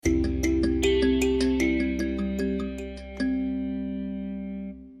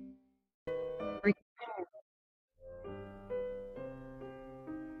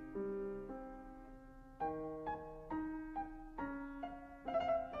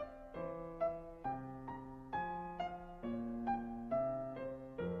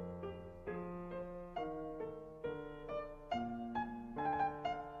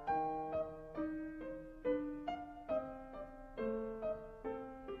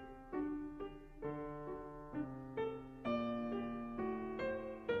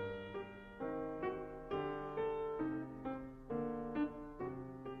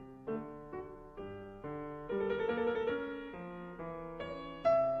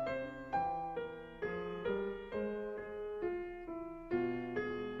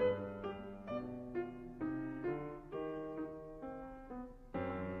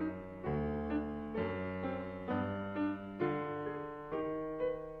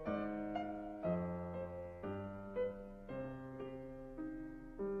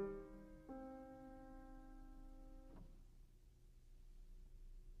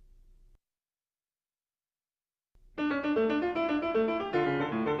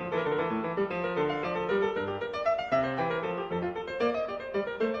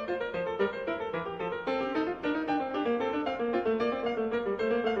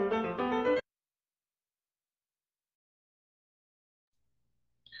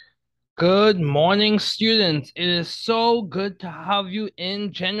Good morning, students. It is so good to have you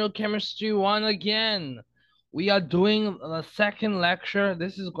in General Chemistry 1 again. We are doing the second lecture.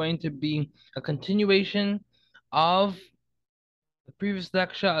 This is going to be a continuation of the previous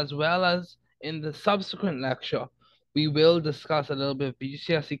lecture as well as in the subsequent lecture. We will discuss a little bit of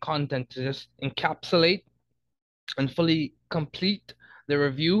BGCSE content to just encapsulate and fully complete the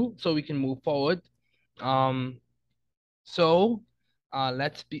review so we can move forward. Um,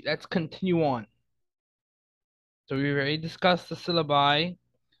 let's continue on. So we've already discussed the syllabi.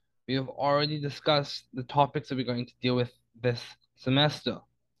 We have already discussed the topics that we're going to deal with this semester.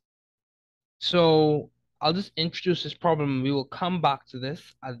 So I'll just introduce this problem. We will come back to this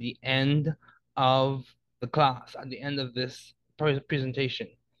at the end of the class, at the end of this presentation.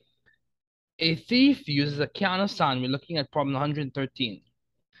 A thief uses a can of sand. We're looking at problem 113.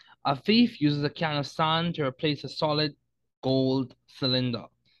 A thief uses a can of sand to replace a solid gold cylinder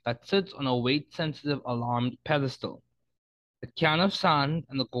that sits on a weight-sensitive alarmed pedestal. The can of sand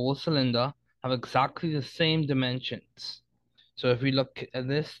and the gold cylinder have exactly the same dimensions. So if we look at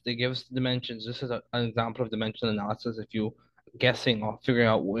this, they give us the dimensions. This is an example of dimensional analysis if you're guessing or figuring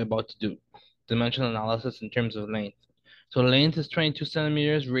out what we're about to do. Dimensional analysis in terms of length. So length is 22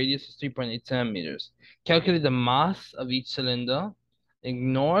 centimeters, radius is 3.8 centimeters. Calculate the mass of each cylinder.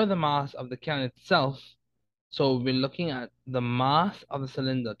 Ignore the mass of the can itself. So we're looking at the mass of the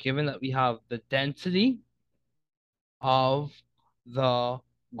cylinder, given that we have the density of the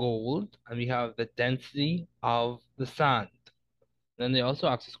gold and we have the density of the sand. Then they also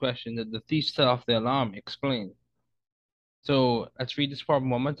ask this question: did the thief set off the alarm? Explain. So let's read this problem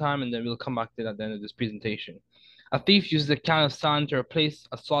one more time and then we'll come back to it at the end of this presentation. A thief uses a can of sand to replace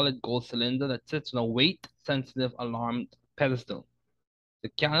a solid gold cylinder that sits on a weight-sensitive alarmed pedestal. The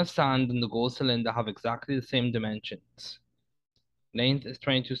can of sand and the gold cylinder have exactly the same dimensions. Length is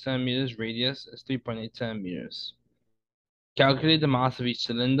 22 centimeters, radius is 3.8 centimeters. Calculate the mass of each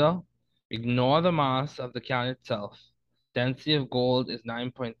cylinder. Ignore the mass of the can itself. Density of gold is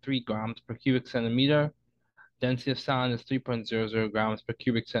 9.3 grams per cubic centimeter. Density of sand is 3.00 grams per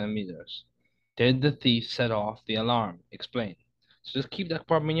cubic centimeters. Did the thief set off the alarm? Explain. So just keep that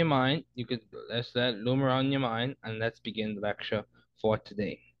problem in your mind. You could let's let it loom around in your mind and let's begin the lecture for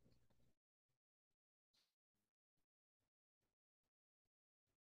today.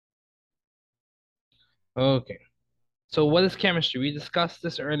 Okay. So what is chemistry? We discussed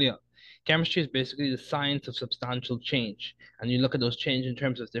this earlier. Chemistry is basically the science of substantial change. And you look at those change in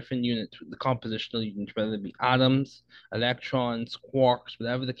terms of different units, the compositional units, whether it be atoms, electrons, quarks,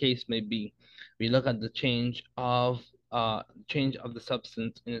 whatever the case may be. We look at the change of the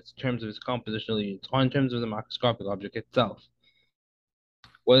substance in its terms of its compositional units, or in terms of the macroscopic object itself.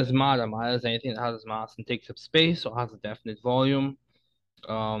 What is matter? Matter is anything that has mass and takes up space or has a definite volume.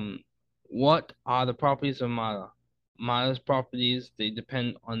 Um, what are the properties of matter? Matter's properties, they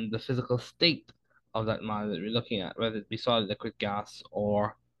depend on the physical state of that matter that we're looking at, whether it be solid, liquid, gas,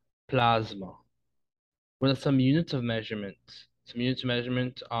 or plasma. What are some units of measurement? Some units of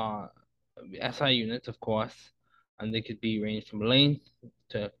measurement are SI units, of course, and they could be ranged from length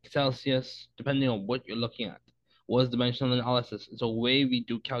to Celsius, depending on what you're looking at. What is dimensional analysis? It's a way we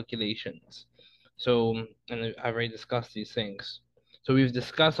do calculations. So, and I've already discussed these things. So we've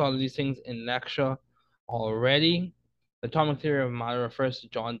discussed all of these things in lecture already. The atomic theory of matter refers to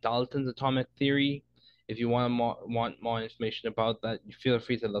John Dalton's atomic theory. If you want more information about that, you feel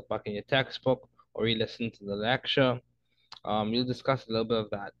free to look back in your textbook or re-listen to the lecture. We'll discuss a little bit of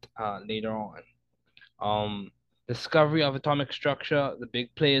that later on. Um, Discovery of atomic structure, the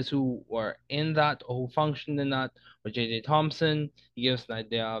big players who were in that or who functioned in that were J.J. Thomson. He gives an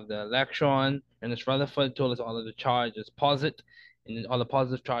idea of the electron, and Ernest Rutherford told us all of the charges posit, and all the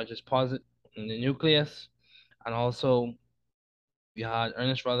positive charges posit in the nucleus. And also, we had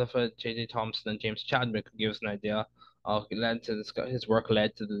Ernest Rutherford, J.J. Thomson, and James Chadwick who gave us an idea of his work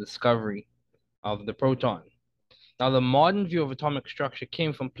led to the discovery of the proton. Now, the modern view of atomic structure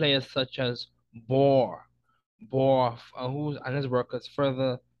came from players such as Bohr. Bohr, and his work was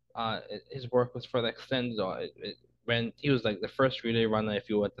further extended, when he was like the first relay runner, if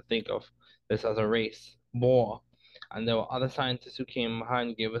you were to think of this as a race, Bohr. And there were other scientists who came behind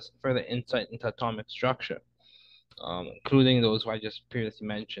and gave us further insight into atomic structure, including those who I just previously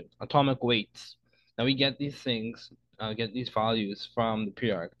mentioned. Atomic weights. Now we get these things, get these values from the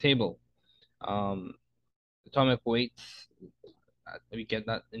periodic table. Um, Atomic weights, we get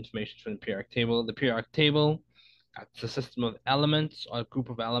that information from the periodic table. The periodic table, that's a system of elements or a group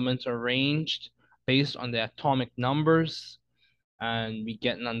of elements arranged based on their atomic numbers, and we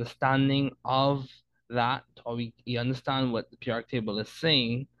get an understanding of that, or we understand what the periodic table is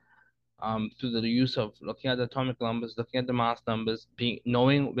saying through the use of looking at the atomic numbers, looking at the mass numbers,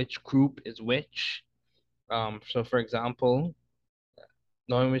 knowing which group is which. So for example,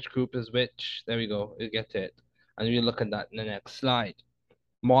 knowing which group is which, there we go, you get it. And we look at that in the next slide.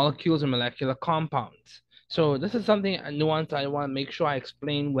 Molecules and molecular compounds. So this is something, a nuance I want to make sure I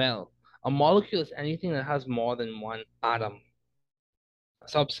explain well. A molecule is anything that has more than one atom. A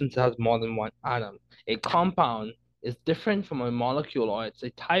substance has more than one atom. A compound is different from a molecule, or it's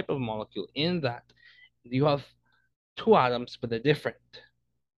a type of molecule in that you have two atoms, but they're different.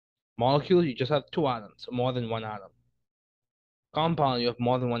 Molecule, you just have two atoms, more than one atom. Compound, you have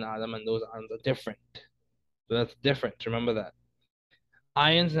more than one atom, and those atoms are different. So that's different. Remember that.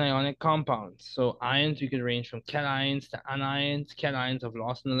 Ions and ionic compounds. So ions, you can range from cations to anions. Cations have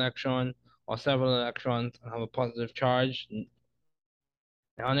lost an electron or several electrons and have a positive charge.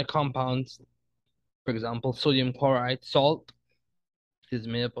 Ionic compounds, for example, sodium chloride, salt, is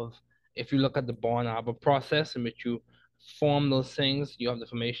made up of, if you look at the Born-Haber process in which you form those things, you have the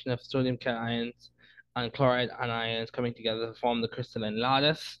formation of sodium cations and chloride anions coming together to form the crystalline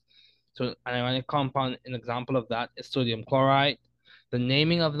lattice. So an ionic compound, an example of that is sodium chloride. The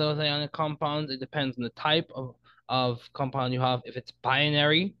naming of those ionic compounds, it depends on the type of compound you have. If it's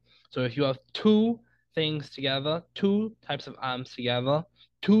binary, so if you have two things together, two types of atoms together,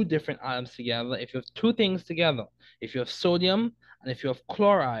 two different atoms together, if you have two things together, if you have sodium and if you have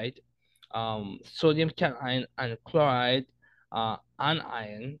chloride, sodium cation and chloride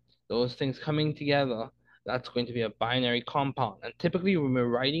anion, those things coming together, that's going to be a binary compound. And typically when we're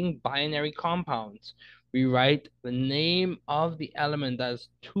writing binary compounds, we write the name of the element that is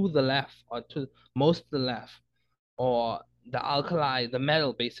to the left or to most to the left, or the alkali, the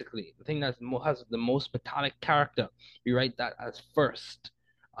metal basically, the thing that has the most metallic character. We write that as first,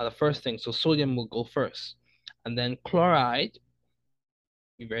 the first thing. So sodium will go first. And then chloride,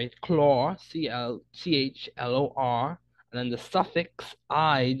 we write chlor, CHLOR, and then the suffix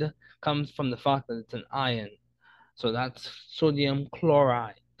 "ide" comes from the fact that it's an ion. So that's sodium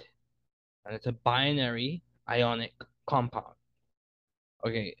chloride. And it's a binary ionic compound.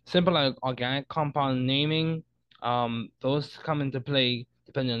 Okay, simple organic compound naming, those come into play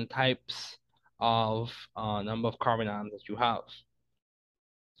depending on the types of number of carbon atoms that you have.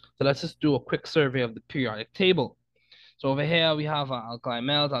 So let's just do a quick survey of the periodic table. So over here we have our alkali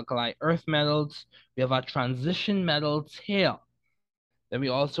metals, alkali earth metals. We have our transition metals here. Then we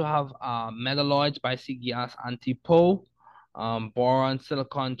also have metalloids, bicygas, antipo, boron,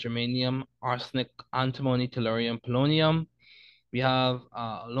 silicon, germanium, arsenic, antimony, tellurium, polonium. We have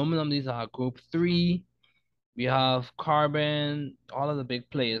aluminum, these are group 3. We have carbon, all of the big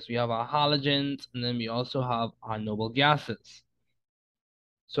players. We have our halogens, and then we also have our noble gases.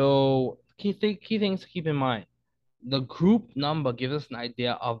 So key things to keep in mind. The group number gives us an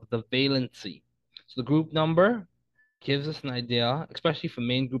idea of the valency. So the group number gives us an idea, especially for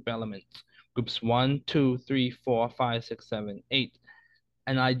main group elements. Groups 1, 2, 3, 4, 5, 6, 7, 8.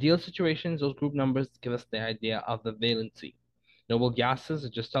 In ideal situations, those group numbers give us the idea of the valency. Noble gases,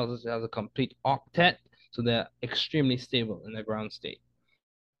 it just tells us it has a complete octet, so they're extremely stable in their ground state.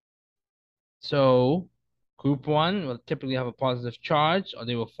 So group 1 will typically have a positive charge, or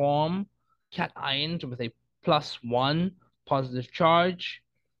they will form cations with a +1 positive charge.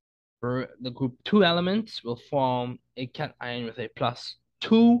 For the group 2 elements will form a cation with a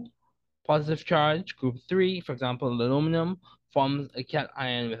 +2 positive charge. Group 3, for example, aluminum forms a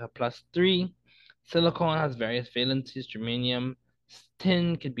cation with a +3. Silicon has various valencies. Germanium,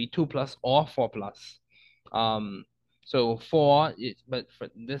 tin could be 2+ or 4+. So 4, but for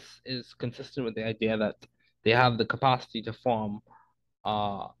this is consistent with the idea that they have the capacity to form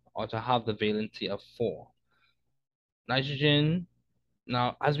or to have the valency of 4. Nitrogen.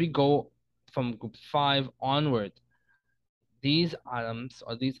 Now, as we go from group 5 onward, these atoms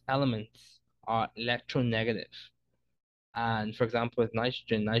or these elements are electronegative. And for example, with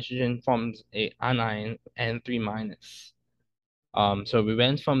nitrogen, nitrogen forms a anion N3-. So we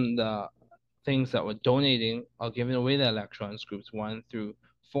went from the things that were donating or giving away the electrons, groups 1 through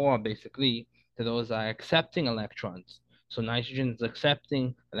 4, basically, to those that are accepting electrons. So nitrogen is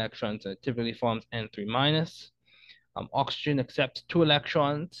accepting electrons, and it typically forms N3-. Oxygen accepts 2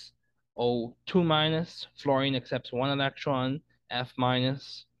 electrons, O2-. Fluorine accepts 1 electron, F-.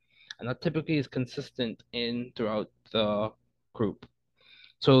 And that typically is consistent throughout the group.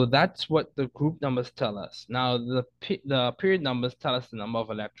 So that's what the group numbers tell us. Now, the period numbers tell us the number of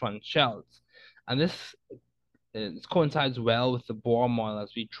electron shells. And this coincides well with the Bohr model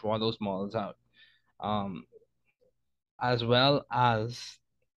as we draw those models out. As well as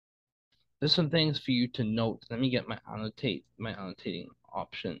there's some things for you to note. Let me get my annotating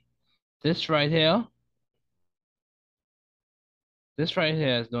option. This right here, this right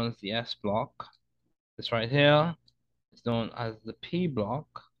here is known as the S block. This right here is known as the P block.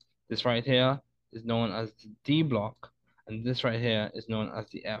 This right here is known as the D block. And this right here is known as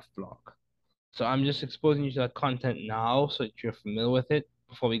the F block. So I'm just exposing you to that content now so that you're familiar with it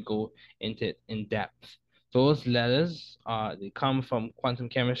before we go into it in depth. Those letters, they come from quantum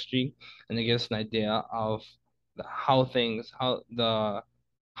chemistry, and they give us an idea of how the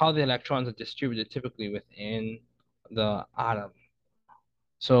electrons are distributed typically within the atom.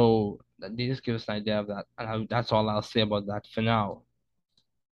 So they just give us an idea of that, and that's all I'll say about that for now.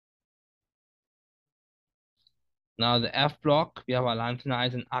 Now the F block, we have our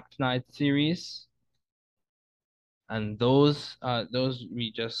lanthanides and actinide series, and those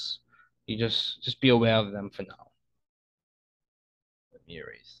you just be aware of them for now. Let me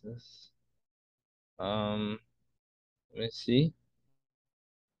erase this. Let me see.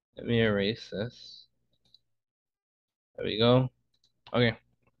 Let me erase this. There we go. Okay.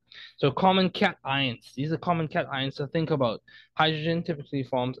 So common cations. These are common cations to think about. Hydrogen typically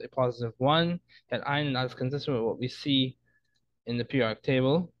forms a positive one cation that's consistent with what we see in the periodic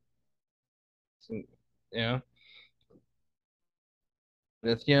table. So, yeah.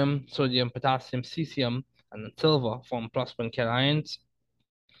 Lithium, sodium, potassium, cesium, and silver form +1 cations.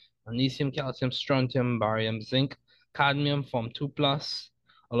 Magnesium, calcium, strontium, barium, zinc, cadmium form 2+,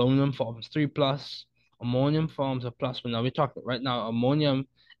 aluminum forms 3+, ammonium forms a +1. Now we're talking right now, ammonium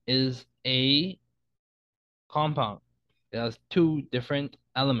is a compound. It has two different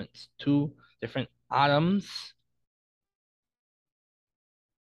elements, two different atoms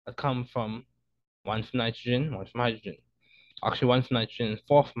that come from one from nitrogen, one from hydrogen. Actually, one from nitrogen and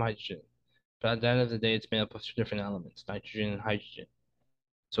four from hydrogen. But at the end of the day, it's made up of two different elements, nitrogen and hydrogen.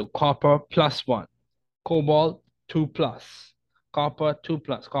 So copper +1. Cobalt 2+, copper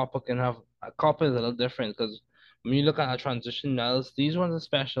 2+. Copper is a little different because when you look at our transition metals, these ones are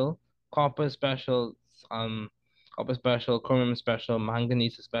special. Copper is special, copper is special, chromium is special,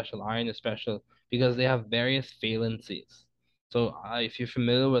 manganese is special, iron is special because they have various valencies. So if you're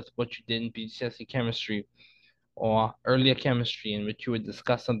familiar with what you did in BGCSE chemistry or earlier chemistry in which you would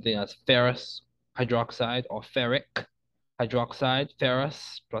discuss something as ferrous hydroxide or ferric hydroxide,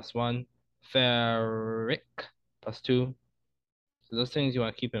 ferrous +1, ferric +2. So those things you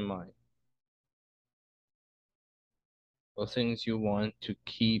want to keep in mind. Those things you want to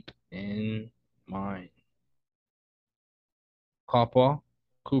keep in mind. Copper,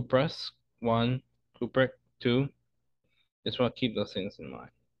 cuprous, 1, cupric, 2. Just want to keep those things in mind.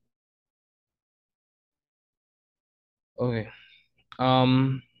 Okay.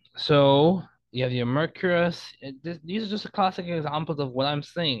 So you have your mercurous. These are just classic examples of what I'm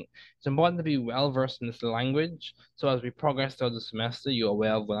saying. It's important to be well versed in this language, so as we progress through the semester, you're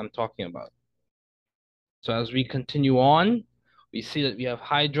aware of what I'm talking about. So as we continue on, we see that we have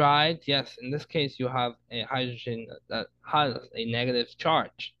hydride. Yes, in this case, you have a hydrogen that has a negative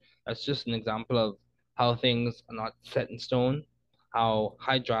charge. That's just an example of how things are not set in stone, how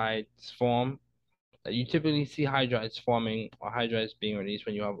hydrides form. You typically see hydrides forming or hydrides being released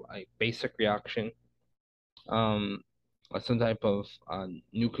when you have a basic reaction, or some type of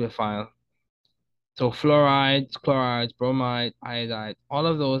nucleophile. So fluorides, chlorides, bromide, iodide, all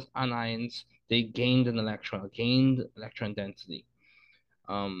of those anions, they gained electron density.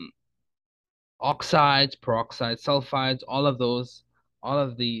 Um, Oxides, peroxides, sulfides, all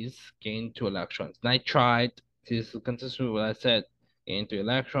of these gain 2 electrons. Nitride, this is consistent with what I said, gain 3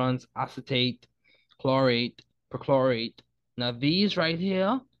 electrons. Acetate, chlorate, perchlorate. Now these right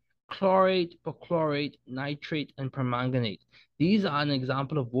here, chlorate, perchlorate, nitrate, and permanganate. These are an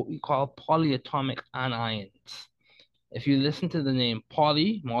example of what we call polyatomic anions. If you listen to the name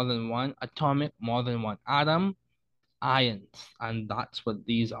poly, more than one, atomic, more than one atom, ions, and that's what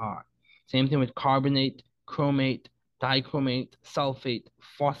these are. Same thing with carbonate, chromate, dichromate, sulfate,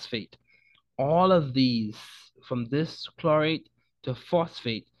 phosphate. All of these, from this chlorate to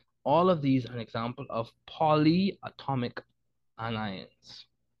phosphate, all of these are an example of polyatomic anions.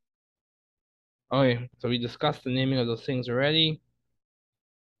 Okay, so we discussed the naming of those things already.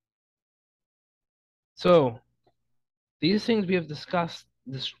 So these things we have discussed,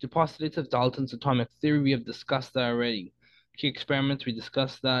 the postulates of Dalton's atomic theory, we have discussed that already. Key experiments, we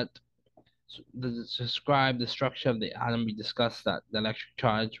discussed that. Describe the structure of the atom, we discussed that. The electric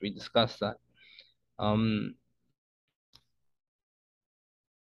charge, we discussed that.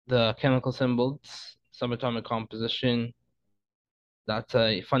 The chemical symbols, subatomic composition, that's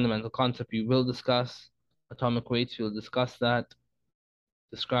a fundamental concept we will discuss. Atomic weights, we'll discuss that.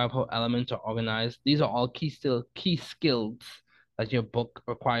 Describe how elements are organized. These are all key skills that your book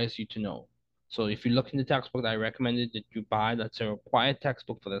requires you to know. So if you look in the textbook that I recommended that you buy, that's a required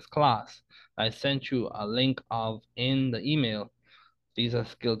textbook for this class. I sent you a link of in the email. These are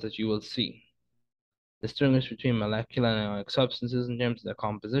skills that you will see. Distinguish between molecular and ionic substances in terms of their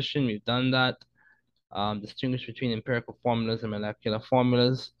composition. We've done that. Distinguish between empirical formulas and molecular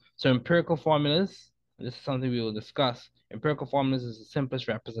formulas. So empirical formulas, this is something we will discuss. Empirical formulas is the simplest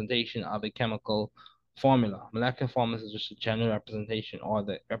representation of a chemical formula. Molecular formulas is just a general representation or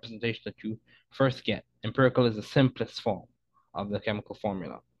the representation that you first get. Empirical is the simplest form of the chemical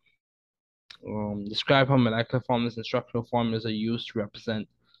formula. Describe how molecular formulas and structural formulas are used to represent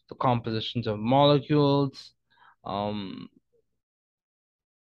the compositions of molecules. Um,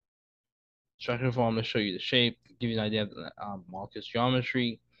 Structural formulas show you the shape, give you an idea of the molecule's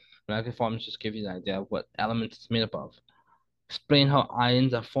geometry. Molecular formulas just give you an idea of what element it's made up of. Explain how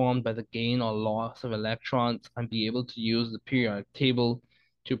ions are formed by the gain or loss of electrons and be able to use the periodic table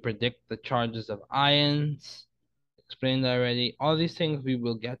to predict the charges of ions. Explained already. All these things we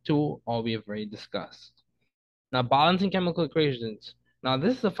will get to or we have already discussed. Now, balancing chemical equations. Now,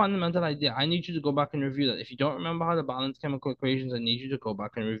 this is a fundamental idea. I need you to go back and review that. If you don't remember how to balance chemical equations, I need you to go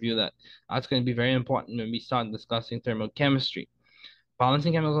back and review that. That's going to be very important when we start discussing thermochemistry.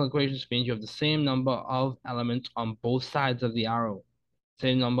 Balancing chemical equations means you have the same number of elements on both sides of the arrow.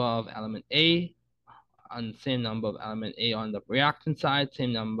 Same number of element A and same number of element A on the reactant side,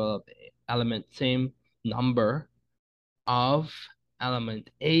 same number of element A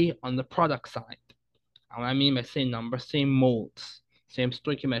on the product side. And what I mean by same number, same moles, same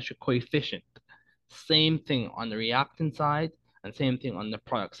stoichiometric coefficient, same thing on the reactant side and same thing on the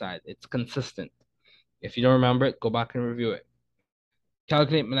product side. It's consistent. If you don't remember it, go back and review it.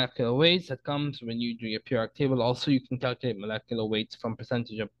 Calculate molecular weights. That comes when you do your periodic table. Also, you can calculate molecular weights from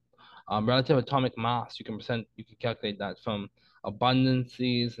percentage of relative atomic mass. You can calculate that from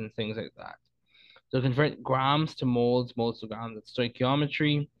abundances and things like that. So convert grams to moles, moles to grams. That's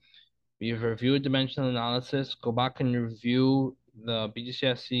stoichiometry. We've reviewed dimensional analysis. Go back and review the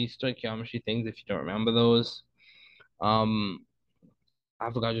BGCSE stoichiometry things if you don't remember those.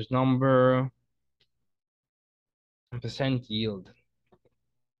 Avogadro's number and percent yield.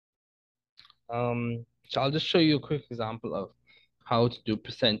 So I'll just show you a quick example of how to do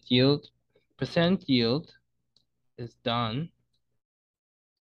percent yield. Percent yield is done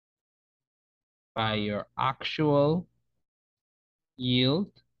by your actual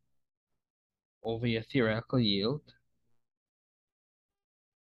yield over your theoretical yield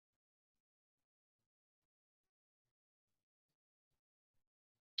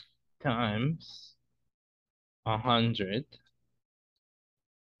times 100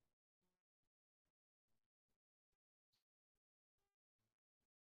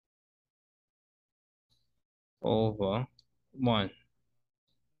 over 1.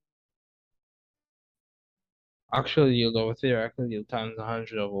 Actual yield over theoretical yield times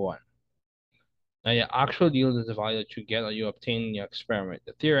 100 over 1. Now, your actual yield is the value that you get or you obtain in your experiment.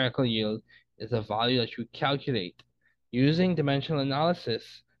 The theoretical yield is the value that you calculate using dimensional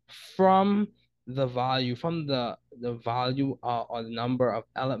analysis from the value, or the number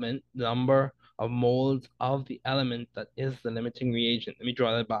of moles of the element that is the limiting reagent. Let me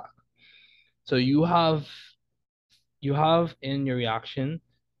draw that back. So you have in your reaction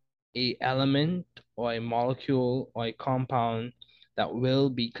a element or a molecule or a compound that will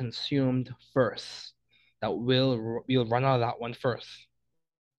be consumed first. We'll run out of that one first.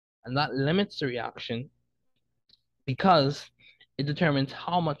 And that limits the reaction because it determines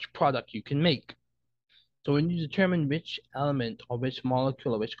how much product you can make. So when you determine which element or which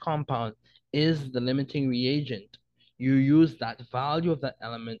molecule or which compound is the limiting reagent, you use that value of that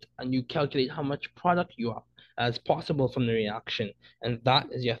element and you calculate how much product you have as possible from the reaction. And that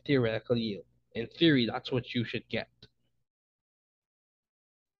is your theoretical yield. In theory, that's what you should get.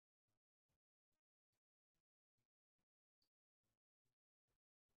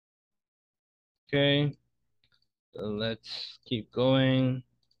 Okay, so let's keep going.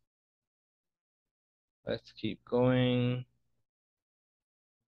 Let's keep going.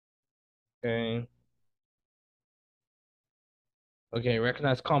 Okay. Okay,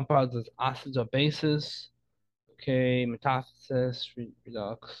 recognize compounds as acids or bases. Okay, metathesis,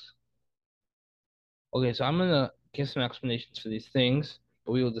 redox. Okay, so I'm gonna give some explanations for these things,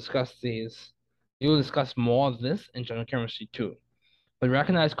 but we will discuss these. We will discuss more of this in general chemistry too. But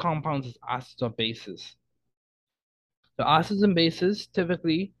recognize compounds as acids or bases. So acids and bases,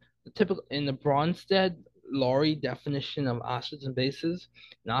 the typical in the Bronsted-Lowry definition of acids and bases,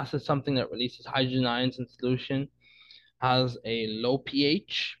 an acid is something that releases hydrogen ions in solution, has a low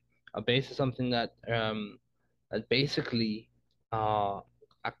pH. A base is something that basically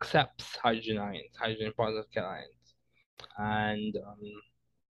accepts hydrogen ions, hydrogen positive cations. And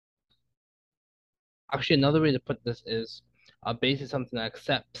actually, another way to put this is a base is something that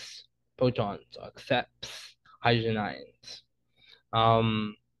accepts protons or accepts hydrogen ions.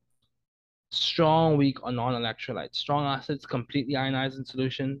 Strong, weak, or non-electrolytes. Strong acids completely ionized in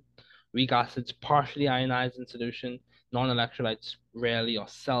solution. Weak acids partially ionized in solution. Non-electrolytes rarely or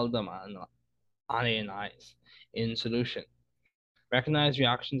seldom ionized in solution. Recognize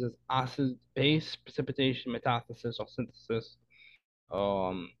reactions as acid-base, precipitation, metathesis, or synthesis,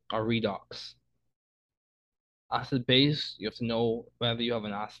 or redox. Acid-base, you have to know whether you have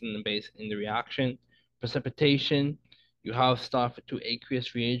an acid and a base in the reaction. Precipitation, you have start with two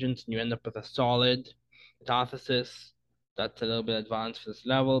aqueous reagents and you end up with a solid. Metathesis, that's a little bit advanced for this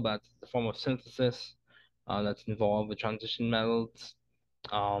level, but it's the form of synthesis that's involved with transition metals.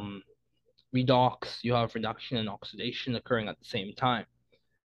 Redox, you have reduction and oxidation occurring at the same time.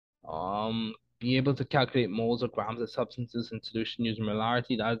 Be able to calculate moles or grams of substances in solution using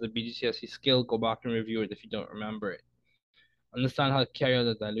molarity. That is a BGCSE skill. Go back and review it if you don't remember it. Understand how to carry out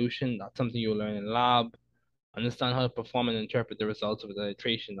a dilution. That's something you'll learn in lab. Understand how to perform and interpret the results of the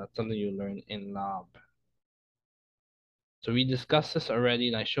titration. That's something you'll learn in lab. So we discussed this already,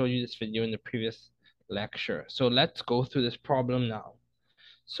 and I showed you this video in the previous lecture. So let's go through this problem now.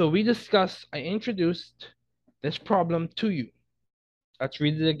 So we discussed, I introduced this problem to you. Let's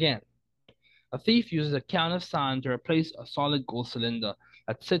read it again. A thief uses a can of sand to replace a solid gold cylinder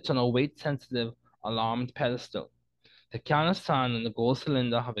that sits on a weight-sensitive alarmed pedestal. The can of sand and the gold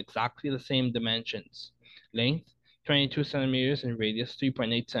cylinder have exactly the same dimensions. Length, 22 centimeters, and radius,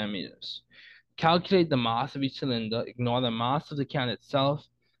 3.8 centimeters. Calculate the mass of each cylinder. Ignore the mass of the can itself.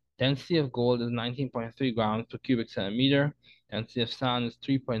 Density of gold is 19.3 grams per cubic centimeter. Density of sand is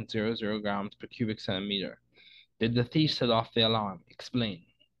 3.00 grams per cubic centimeter. Did the thief set off the alarm? Explain.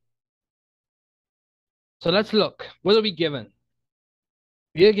 So let's look. What are we given?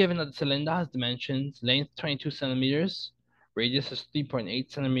 We are given that the cylinder has dimensions, length 22 centimeters, radius is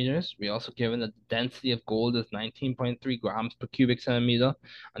 3.8 centimeters. We are also given that the density of gold is 19.3 grams per cubic centimeter,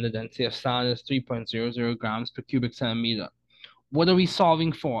 and the density of sand is 3.00 grams per cubic centimeter. What are we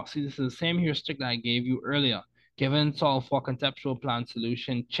solving for? See, this is the same heuristic that I gave you earlier. Given, solve for conceptual plan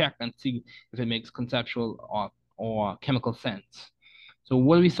solution, check and see if it makes conceptual or chemical sense. So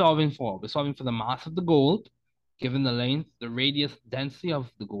what are we solving for? We're solving for the mass of the gold, given the length, the radius, density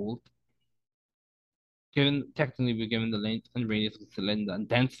of the gold. Technically, we're given the length and radius of the cylinder and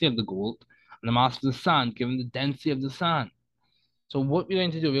density of the gold, and the mass of the sand, given the density of the sand. So what we're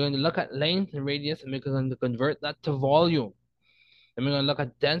going to do, we're going to look at length and radius, and we're going to convert that to volume. Then we're going to look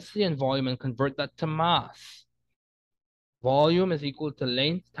at density and volume and convert that to mass. Volume is equal to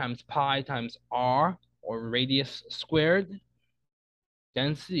length times pi times r, or radius squared.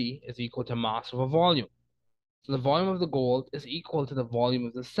 Density is equal to mass over volume. So the volume of the gold is equal to the volume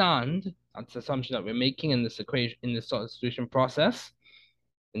of the sand. That's the assumption that we're making in this equation, in this solution process,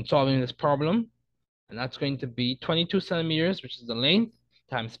 in solving this problem. And that's going to be 22 centimeters, which is the length,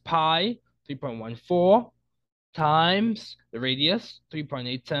 times pi, 3.14, times the radius,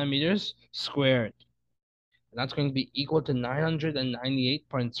 3.8 centimeters squared. And that's going to be equal to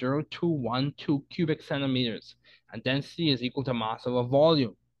 998.0212 cubic centimeters. And density is equal to mass over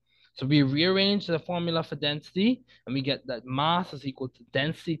volume. So we rearrange the formula for density, and we get that mass is equal to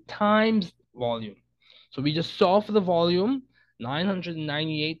density times volume. So we just solve for the volume,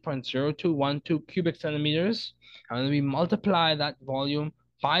 998.0212 cubic centimeters, and then we multiply that volume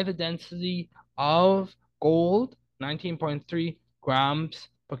by the density of gold, 19.3 grams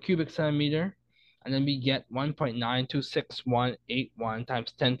per cubic centimeter, and then we get 1.926181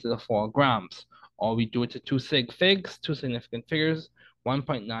 times 10 to the 4 grams. Or we do it to two figs, two significant figures,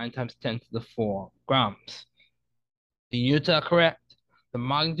 1.9 times 10 to the 4 grams. The units are correct. The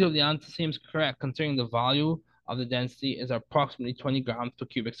magnitude of the answer seems correct considering the value of the density is approximately 20 grams per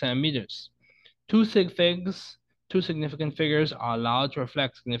cubic centimeters. Two significant figures are allowed to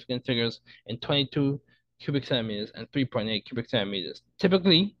reflect significant figures in 22 cubic centimeters and 3.8 cubic centimeters.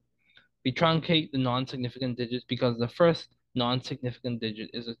 Typically, we truncate the non-significant digits because the first non-significant digit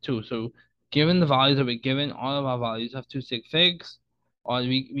is a 2. So given the values that we're given, all of our values have two sig figs, or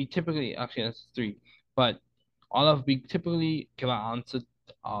we typically, actually that's 3, but we typically give our answer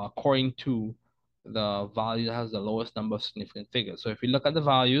according to the value that has the lowest number of significant figures. So if we look at the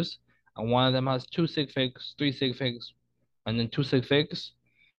values, and one of them has 2 sig figs, 3 sig figs, and then 2 sig figs,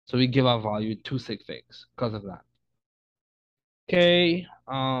 so we give our value 2 sig figs because of that. Okay,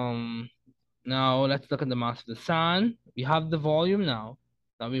 now let's look at the mass of the sand. We have the volume now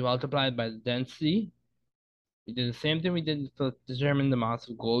that we multiplied by the density. We did the same thing we did to determine the mass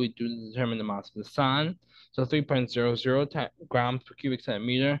of gold. We do to determine the mass of the sand. So 3.00 grams per cubic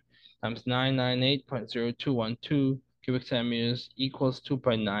centimeter times 998.0212 cubic centimeters equals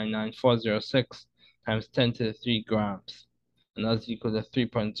 2.99406 times 10 to the 3 grams. And that's equal to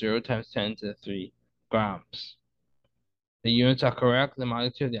 3.0 times 10 to the 3 grams. The units are correct. The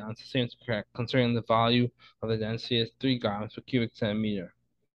magnitude of the answer seems correct, considering the value of the density is 3 grams per cubic centimeter.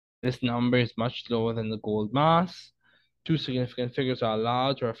 This number is much lower than the gold mass. Two significant figures are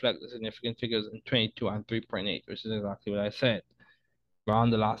allowed to reflect the significant figures in 22 and 3.8, which is exactly what I said.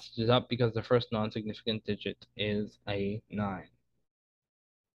 Round the last digit up because the first non-significant digit is a 9.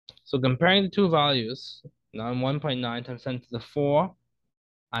 So comparing the two values, now 1.9 times 10 to the 4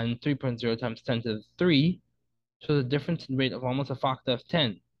 and 3.0 times 10 to the 3, shows a difference in rate of almost a factor of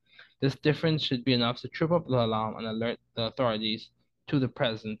 10. This difference should be enough to trip up the alarm and alert the authorities to the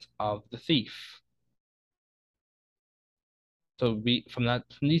presence of the thief. So from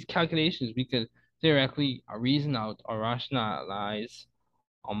these calculations, we could theoretically reason out or rationalize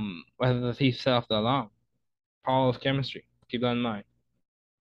whether the thief set off the alarm. Power of chemistry. Keep that in mind.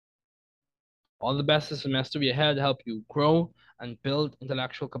 All the best this semester be ahead to help you grow and build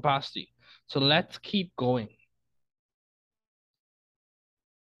intellectual capacity. So let's keep going.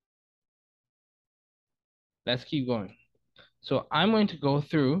 Let's keep going. So I'm going to go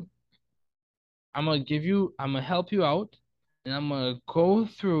through, I'm going to help you out, and I'm going to go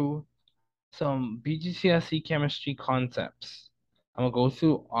through some BGCSE chemistry concepts. I'm gonna go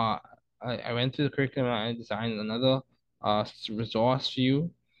through. I went through the curriculum and I designed another resource for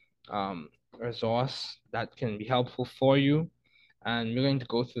you, resource that can be helpful for you, and we're going to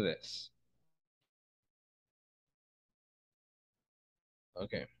go through this.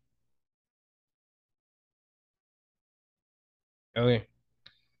 Okay. Okay.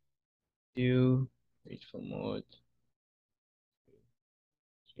 Do reachable mode.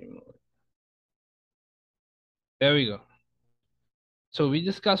 Mode. There we go. So we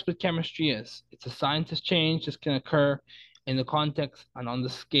discussed what chemistry is. It's a scientist change that can occur in the context and on the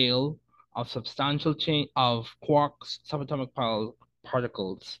scale of substantial change of quarks, subatomic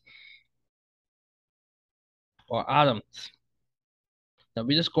particles, or atoms. Now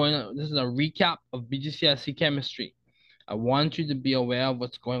we're just going. This is a recap of BGCSE chemistry. I want you to be aware of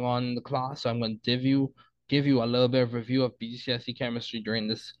what's going on in the class. So I'm going to give you a little bit of review of BGCSE chemistry during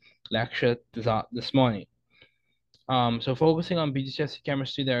this lecture this morning. So focusing on BGCSE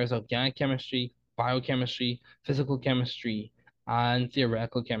chemistry, there is organic chemistry, biochemistry, physical chemistry, and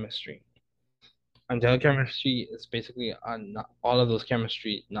theoretical chemistry. And chemistry is basically all of those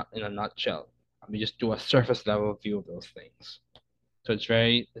chemistry, not in a nutshell. We just do a surface level view of those things. So it's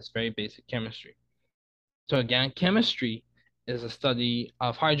very basic chemistry. So organic chemistry is a study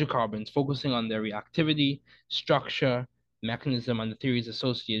of hydrocarbons, focusing on their reactivity, structure, mechanism, and the theories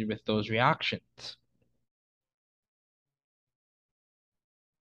associated with those reactions.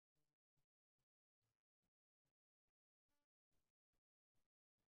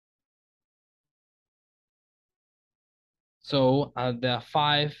 So there are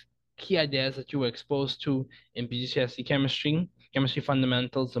 5 key ideas that you were exposed to in BGCSE chemistry: chemistry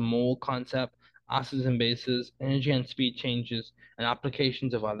fundamentals, the mole concept, acids and bases, energy and speed changes, and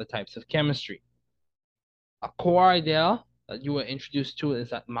applications of other types of chemistry. A core idea that you were introduced to is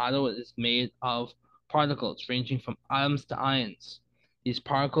that matter is made of particles ranging from atoms to ions. These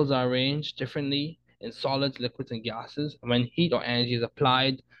particles are arranged differently in solids, liquids, and gases, and when heat or energy is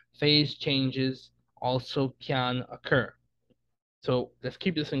applied, phase changes also can occur. So let's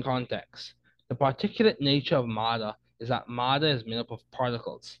keep this in context. The particulate nature of matter is that matter is made up of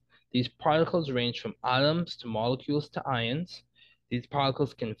particles. These particles range from atoms to molecules to ions. These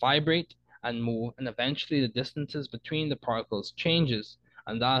particles can vibrate and move, and eventually the distances between the particles changes,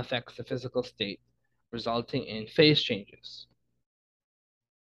 and that affects the physical state, resulting in phase changes.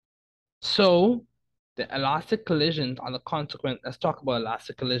 So the elastic collisions are the consequence. Let's talk about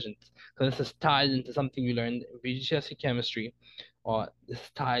elastic collisions, because this is tied into something we learned in BGCSE chemistry, or this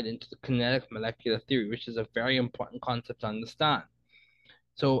is tied into the kinetic molecular theory, which is a very important concept to understand.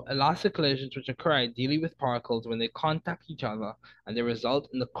 So elastic collisions, which occur ideally with particles when they contact each other, and they result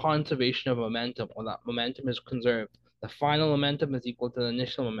in the conservation of momentum, or that momentum is conserved. The final momentum is equal to the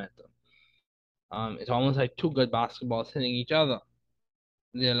initial momentum. It's almost like two good basketballs hitting each other.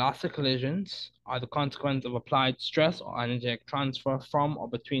 The elastic collisions are the consequence of applied stress or energetic transfer from or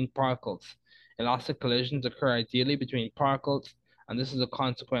between particles. Elastic collisions occur ideally between particles, and this is a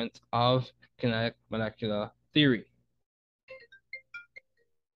consequence of kinetic molecular theory.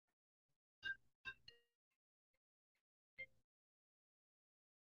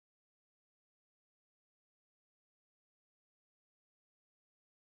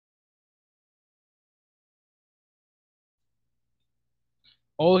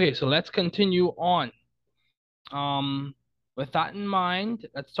 Okay, so let's continue on. With that in mind,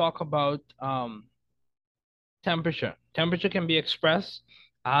 let's talk about temperature. Temperature can be expressed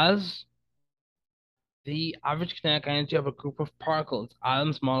as the average kinetic energy of a group of particles,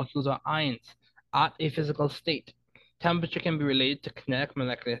 atoms, molecules, or ions at a physical state. Temperature can be related to kinetic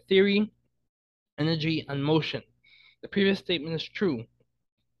molecular theory, energy, and motion. The previous statement is true,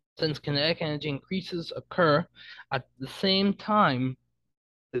 since kinetic energy increases occur at the same time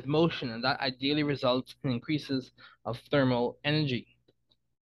with motion, and that ideally results in increases of thermal energy.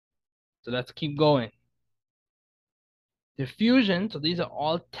 So let's keep going. Diffusion, so these are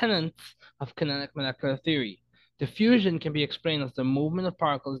all tenets of kinetic molecular theory. Diffusion can be explained as the movement of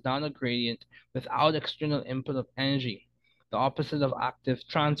particles down a gradient without external input of energy, the opposite of active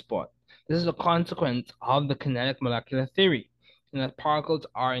transport. This is a consequence of the kinetic molecular theory, in that particles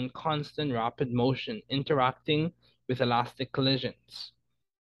are in constant rapid motion, interacting with elastic collisions.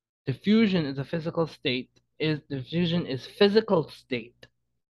 Diffusion is physical state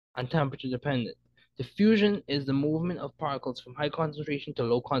and temperature dependent. Diffusion is the movement of particles from high concentration to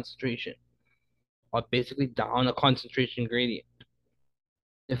low concentration, or basically down a concentration gradient.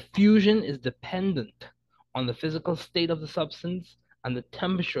 Diffusion is dependent on the physical state of the substance and the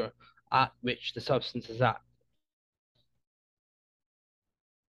temperature at which the substance is at.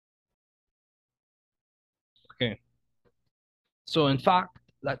 Okay. So in fact,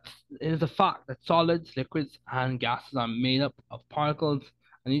 it is a fact that solids, liquids, and gases are made up of particles,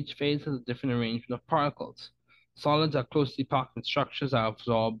 and each phase has a different arrangement of particles. Solids are closely packed in structures that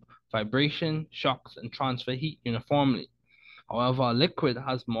absorb vibration, shocks, and transfer heat uniformly. However, a liquid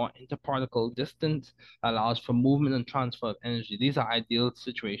has more interparticle distance that allows for movement and transfer of energy. These are ideal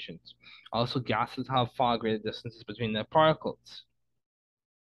situations. Also, gases have far greater distances between their particles.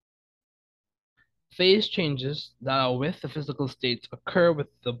 Phase changes that are with the physical states occur with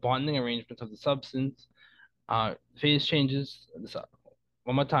the bonding arrangement of the substance. Phase changes,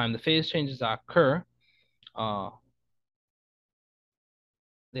 one more time, the phase changes that occur, uh,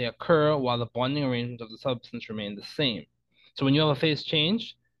 they occur while the bonding arrangement of the substance remain the same. So when you have a phase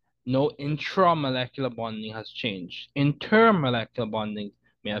change, no intramolecular bonding has changed. Intermolecular bonding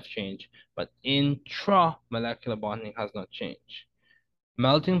may have changed, but intramolecular bonding has not changed.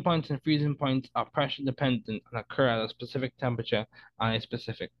 Melting points and freezing points are pressure dependent and occur at a specific temperature and a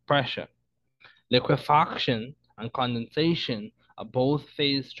specific pressure. Liquefaction and condensation are both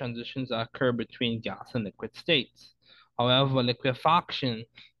phase transitions that occur between gas and liquid states. However, liquefaction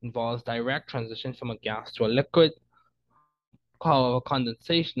involves direct transition from a gas to a liquid. However,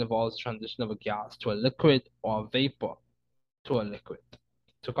 condensation involves transition of a gas to a liquid or a vapor to a liquid.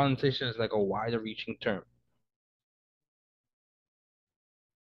 So condensation is like a wider reaching term.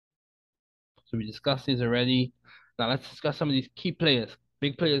 So we discussed these already. Now let's discuss some of these key players,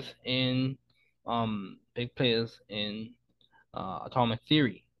 big players in atomic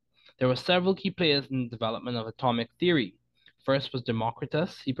theory. There were several key players in the development of atomic theory. First was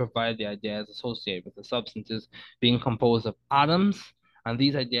Democritus. He provided the ideas associated with the substances being composed of atoms, and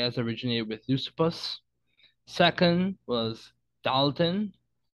these ideas originated with Leucippus. Second was Dalton.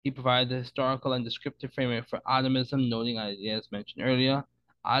 He provided the historical and descriptive framework for atomism, noting ideas mentioned earlier.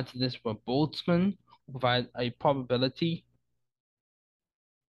 Add to this were Boltzmann, who provided a probability.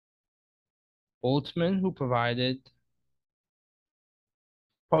 Boltzmann, who provided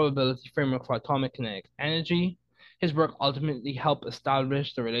probability framework for atomic kinetic energy. His work ultimately helped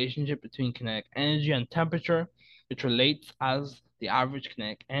establish the relationship between kinetic energy and temperature, which relates as the average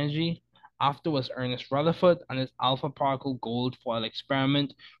kinetic energy. After was Ernest Rutherford and his alpha particle gold foil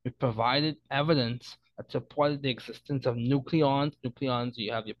experiment, which provided evidence that supported the existence of nucleons. Nucleons,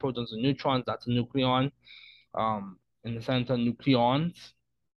 you have your protons and neutrons, that's a nucleon. In the center, nucleons.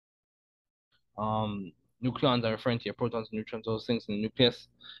 Nucleons are referring to your protons and neutrons, those things in the nucleus.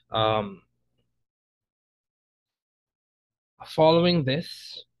 Following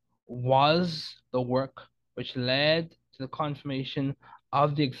this was the work which led to the confirmation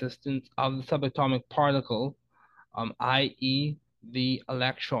of the existence of the subatomic particle, i.e., the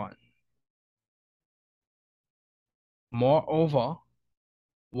electron. Moreover,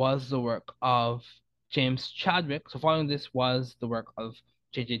 was the work of James Chadwick. So following this was the work of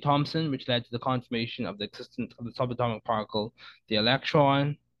J.J. Thomson, which led to the confirmation of the existence of the subatomic particle, the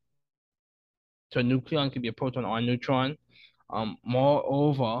electron. So a nucleon could be a proton or a neutron.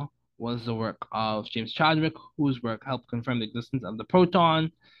 Moreover, was the work of James Chadwick, whose work helped confirm the existence of the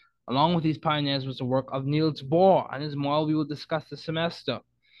proton. Along with these pioneers was the work of Niels Bohr and his model we will discuss this semester,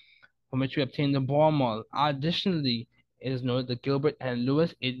 from which we obtained the Bohr model. Additionally, it is noted that Gilbert and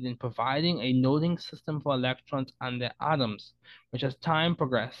Lewis aided in providing a noting system for electrons and their atoms, which as time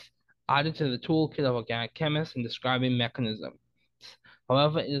progressed, added to the toolkit of organic chemists in describing mechanisms.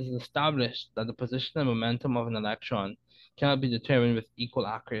 However, it is established that the position and momentum of an electron cannot be determined with equal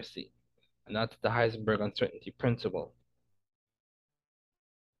accuracy, and that's the Heisenberg uncertainty principle.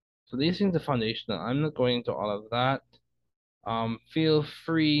 So these things are foundational. I'm not going into all of that. Feel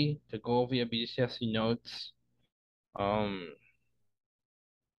free to go over your BGCSE notes.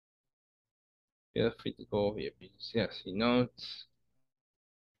 Feel free to go over your BGCSE notes.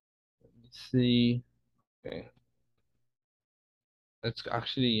 Let me see. Okay. Let's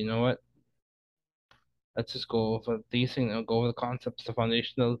actually, you know what? Let's just go over these things and go over the concepts, the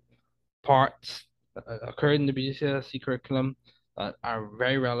foundational parts that occurred in the BGCSE curriculum that are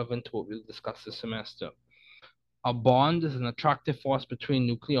very relevant to what we'll discuss this semester. A bond is an attractive force between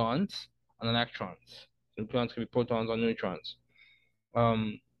nucleons and electrons. Nucleons can be protons or neutrons.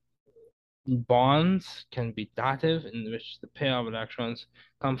 Bonds can be dative, in which the pair of electrons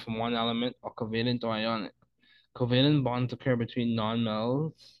come from one element, or covalent or ionic. Covalent bonds occur between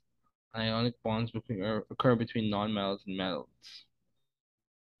nonmetals, and ionic bonds occur between nonmetals and metals.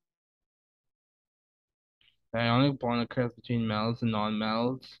 The ionic bond occurs between metals and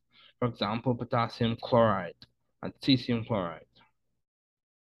nonmetals, for example, potassium chloride and cesium chloride.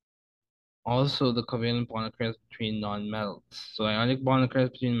 Also, the covalent bond occurs between nonmetals. So ionic bond occurs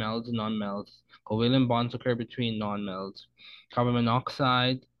between metals and nonmetals. Covalent bonds occur between nonmetals. Carbon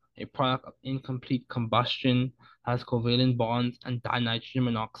monoxide, a product of incomplete combustion, has covalent bonds, and dinitrogen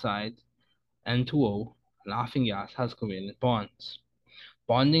monoxide, N2O, laughing gas, has covalent bonds.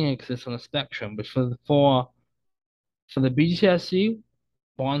 Bonding exists on a spectrum, but for the BGCSE,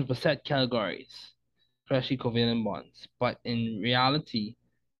 bonds were set categories, especially covalent bonds. But in reality,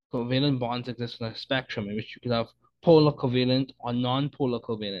 covalent bonds exist on a spectrum in which you could have polar covalent or non-polar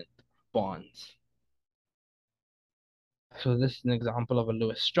covalent bonds. So this is an example of a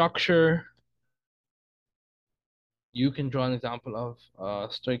Lewis structure. You can draw an example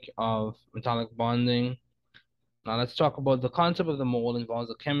of metallic bonding. Now let's talk about the concept of the mole involves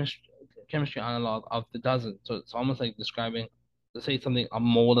a chemistry analog of the dozen. So it's almost like describing, to say something, a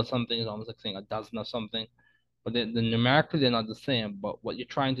mole of something is almost like saying a dozen of something. But numerically they're not the same. But what you're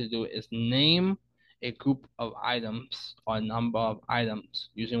trying to do is name a group of items or a number of items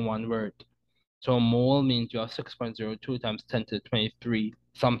using one word. So a mole means you have 6.02 times 10 to the 23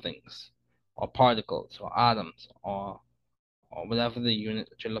 somethings, or particles, or atoms, or whatever the unit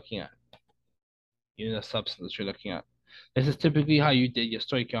that you're looking at, unit of substance you're looking at. This is typically how you did your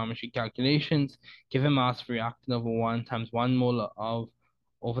stoichiometry calculations. Given mass of reactant over 1 times 1 molar of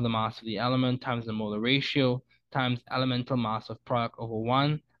over the mass of the element times the molar ratio times elemental mass of product over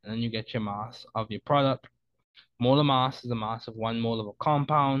 1, and then you get your mass of your product. Molar mass is the mass of 1 mole of a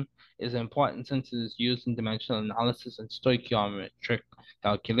compound. It is important since it is used in dimensional analysis and stoichiometric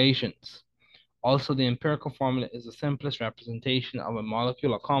calculations. Also, the empirical formula is the simplest representation of a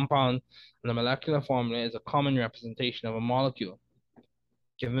molecule or compound, and the molecular formula is a common representation of a molecule.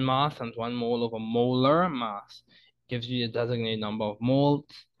 Given mass times 1 mole over molar mass gives you the designated number of moles.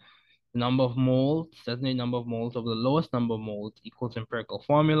 The number of moles, designated number of moles over the lowest number of moles equals empirical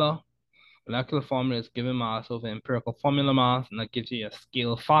formula. Molecular formula is given mass over empirical formula mass, and that gives you a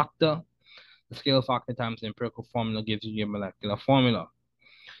scale factor. The scale factor times the empirical formula gives you your molecular formula.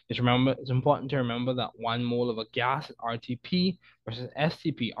 It's important to remember that 1 mole of a gas is RTP versus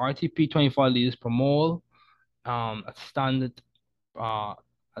STP. RTP 24 liters per mole. That's standard.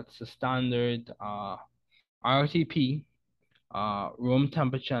 That's the standard RTP, room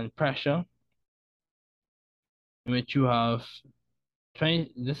temperature and pressure, in which you have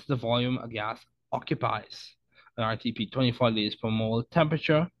 20. This is the volume a gas occupies. An RTP 24 liters per mole.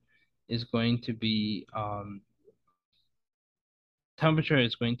 Temperature is going to be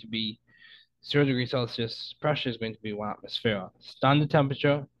 0 degrees Celsius. Pressure is going to be 1 atmosphere. Standard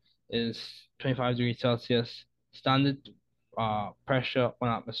temperature is 25 degrees Celsius. Standard pressure 1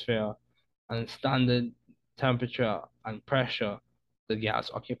 atmosphere, and standard temperature and pressure, the gas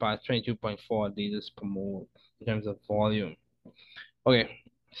occupies 22.4 liters per mole in terms of volume. Okay,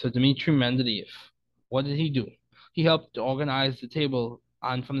 so Dmitry Mendeleev, what did he do? He helped to organize the table,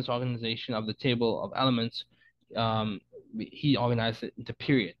 and from this organization of the table of elements, he organized it into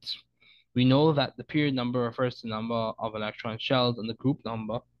periods. We know that the period number refers to the number of electron shells, and the group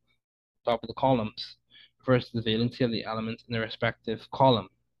number, top of the columns, refers to the valency of the elements in the respective column.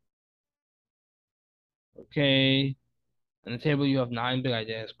 Okay, in the table you have 9 big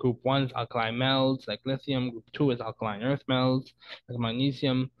ideas. Group 1 is alkaline metals, like lithium. Group 2 is alkaline earth metals, like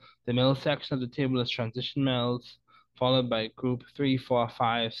magnesium. The middle section of the table is transition metals, followed by group 3, 4,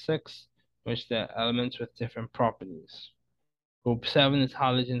 5, 6, which there are elements with different properties. Group 7 is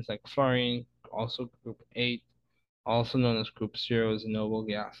halogens like fluorine, also group 8, also known as group 0 is noble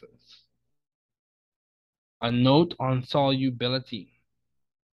gases. A note on solubility.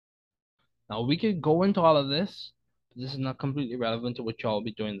 Now we could go into all of this, but this is not completely relevant to what y'all will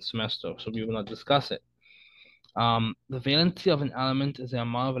be doing this semester, so we will not discuss it. The valency of an element is the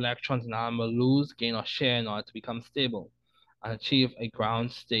amount of electrons an atom will lose, gain, or share in order to become stable and achieve a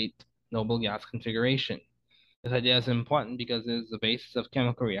ground state noble gas configuration. This idea is important because it is the basis of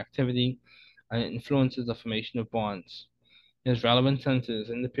chemical reactivity and it influences the formation of bonds. It is relevant since it is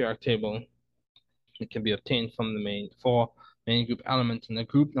in the periodic table. It can be obtained from the four main group elements and the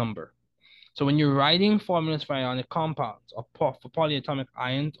group number. So when you're writing formulas for ionic compounds or for polyatomic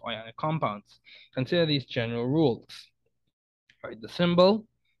ions or ionic compounds, consider these general rules. Write the symbol,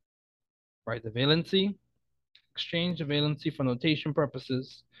 write the valency, exchange the valency for notation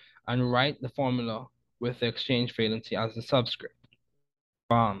purposes, and write the formula with the exchange valency as the subscript.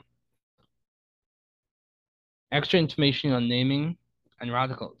 Extra information on naming and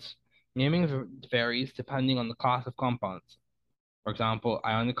radicals. Naming varies depending on the class of compounds. For example,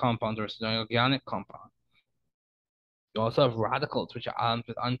 ionic compounds versus organic compounds. You also have radicals, which are atoms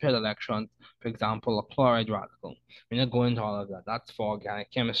with unpaired electrons, for example, a chloride radical. We're not going into all of that. That's for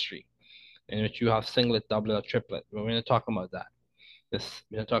organic chemistry, in which you have singlet, doublet, or triplet. We're going to talk about that.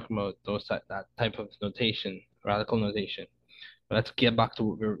 We're not talking about that type of notation, radical notation. But let's get back to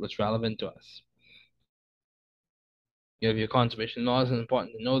what's relevant to us. You have your conservation laws, and it's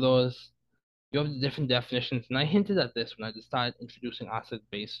important to know those. You have the different definitions, and I hinted at this when I started introducing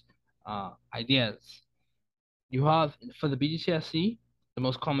acid-base ideas. You have, for the BGCSE, the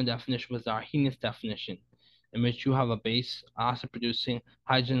most common definition was the Arrhenius definition, in which you have a base acid producing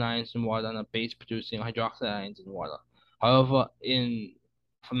hydrogen ions in water and a base producing hydroxide ions in water. However,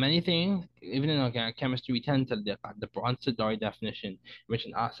 for many things, even in organic chemistry, we tend to look at the Bronsted-Lowry definition, in which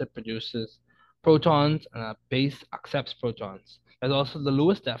an acid produces protons and a base accepts protons. There's also the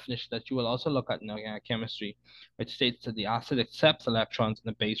Lewis definition that you will also look at in organic chemistry, which states that the acid accepts electrons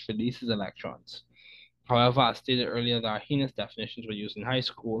and the base releases electrons. However, as stated earlier, the Arrhenius definitions were used in high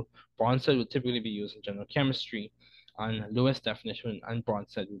school. Bronsted would typically be used in general chemistry, and Lewis definition and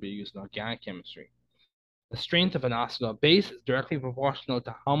Bronsted would be used in organic chemistry. The strength of an acid or base is directly proportional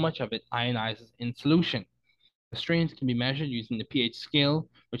to how much of it ionizes in solution. The strength can be measured using the pH scale,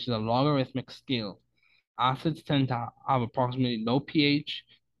 which is a logarithmic scale. Acids tend to have approximately low pH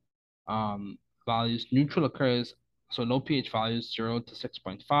values. Neutral occurs, so low pH values 0 to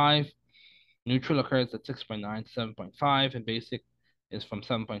 6.5. Neutral occurs at 6.9 to 7.5, and basic is from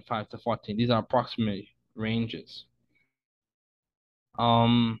 7.5 to 14. These are approximate ranges.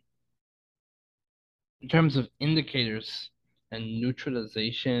 In terms of indicators and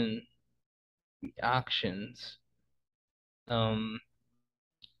neutralization reactions,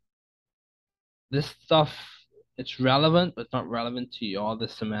 this stuff, it's relevant, but not relevant to you all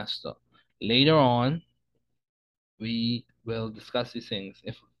this semester. Later on, we will discuss these things.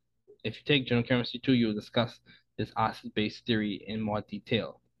 If you take general chemistry 2, you'll discuss this acid-base theory in more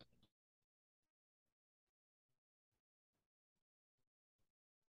detail.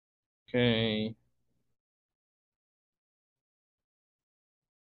 Okay.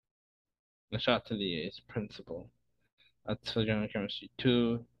 Le Chatelier's principle. That's for general chemistry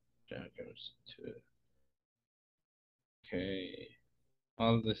 2. General chemistry 2. Okay.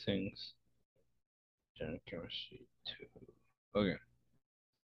 All the things. General chemistry 2. Okay.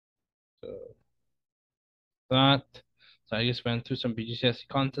 So that. So I just went through some BGCSE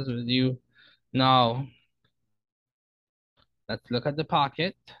concepts with you. Now, let's look at the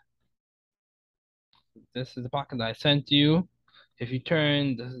pocket. This is the pocket that I sent you. If you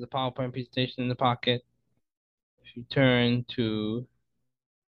turn, this is the PowerPoint presentation in the pocket. If you turn to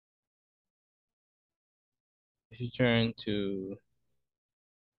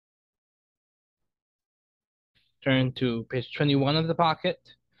page 21 of the pocket,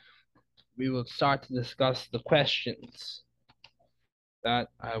 we will start to discuss the questions that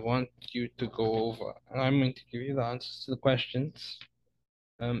I want you to go over. And I'm going to give you the answers to the questions.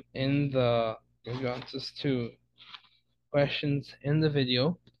 Give you answers to questions in the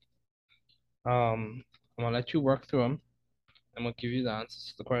video. I'm gonna let you work through them. I'm gonna give you the answers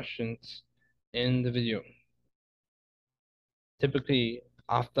to the questions in the video. Typically,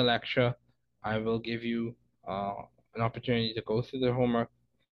 after lecture, I will give you an opportunity to go through the homework.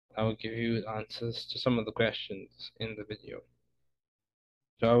 I will give you answers to some of the questions in the video.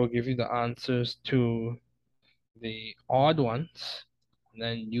 So I will give you the answers to the odd ones, and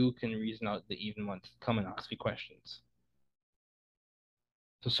then you can reason out the even ones. Come and ask me questions.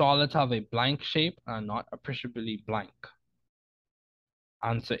 So solids have a blank shape and are not appreciably blank.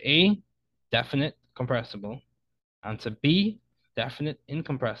 Answer A, definite, compressible. Answer B, definite,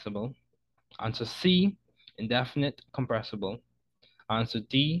 incompressible. Answer C, indefinite, compressible. Answer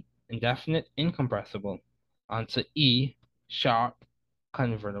D, indefinite, incompressible. Answer E, sharp,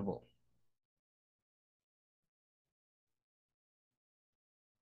 convertible.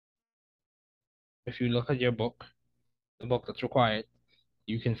 If you look at your book, the book that's required,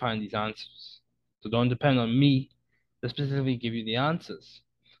 you can find these answers. So don't depend on me to specifically give you the answers,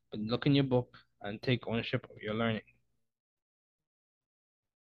 but look in your book and take ownership of your learning.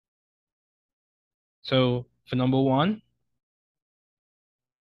 So for number one,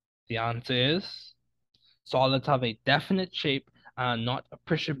 the answer is solids have a definite shape and are not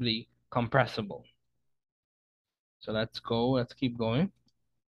appreciably compressible. So let's keep going.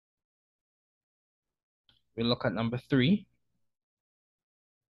 We look at number three.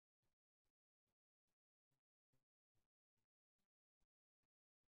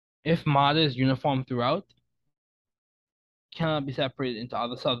 If matter is uniform throughout, cannot be separated into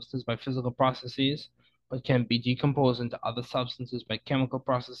other substances by physical processes, but can be decomposed into other substances by chemical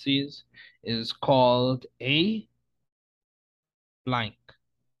processes, is called a blank.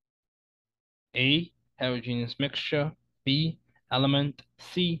 A, heterogeneous mixture. B, element.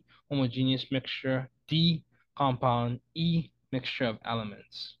 C, homogeneous mixture. D, compound. E, mixture of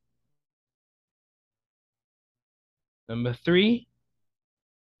elements. Number three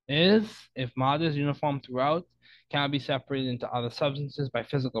is if matter is uniform throughout, cannot be separated into other substances by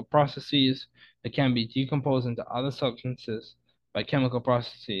physical processes, that can be decomposed into other substances by chemical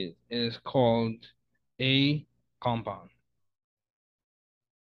processes. It is called a compound.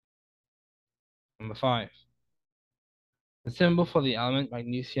 Number five. The symbol for the element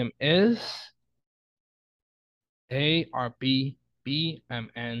magnesium is ARB,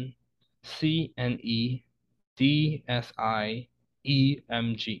 BMN, CNE, DSI,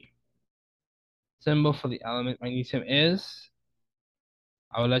 EMG. Symbol for the element magnesium is,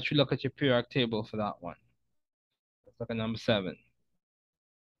 I will let you look at your periodic table for that one. Let's look at number seven.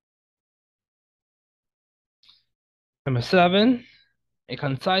 Number seven, a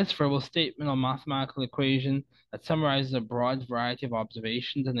concise verbal statement or mathematical equation that summarizes a broad variety of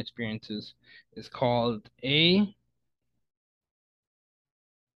observations and experiences is called a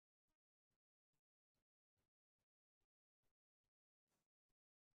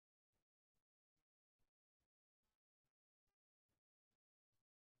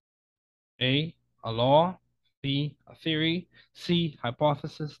A, a law, B, a theory, C,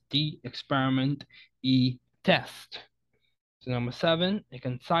 hypothesis, D, experiment, E, test. So number seven, a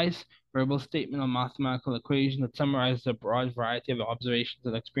concise verbal statement or mathematical equation that summarizes a broad variety of observations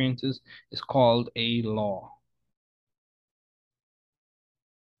and experiences is called a law.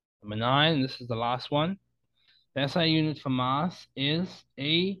 Number nine, this is the last one. The SI unit for mass is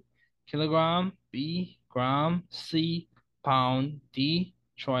A, kilogram, B, gram, C, pound, D,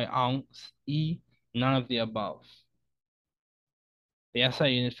 troy ounce, E, none of the above. The SI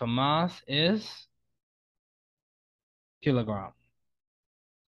unit for mass is kilogram.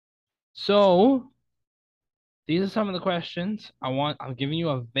 So these are some of the questions I'm giving you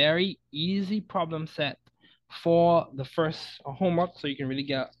a very easy problem set for the first homework so you can really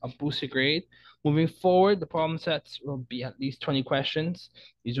get a boosted grade. Moving forward, the problem sets will be at least 20 questions.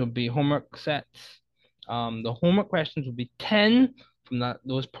 These will be homework sets. The homework questions will be 10 from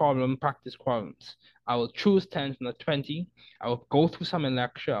those practice problems. I will choose 10 from the 20. I will go through some in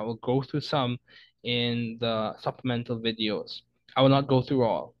lecture. I will go through some in the supplemental videos. I will not go through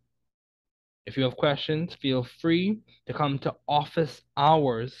all. If you have questions, feel free to come to office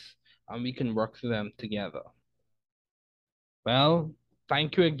hours and we can work through them together. Well,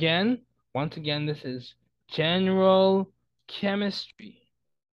 thank you again. Once again, this is general chemistry,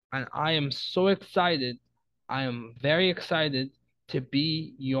 and I am so excited. I am very excited to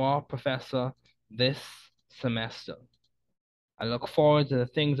be your professor this semester. I look forward to the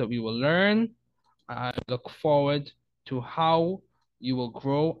things that we will learn. I look forward to how you will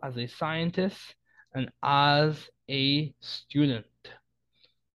grow as a scientist and as a student.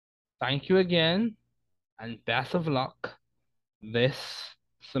 Thank you again, and best of luck this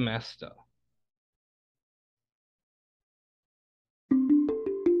semester.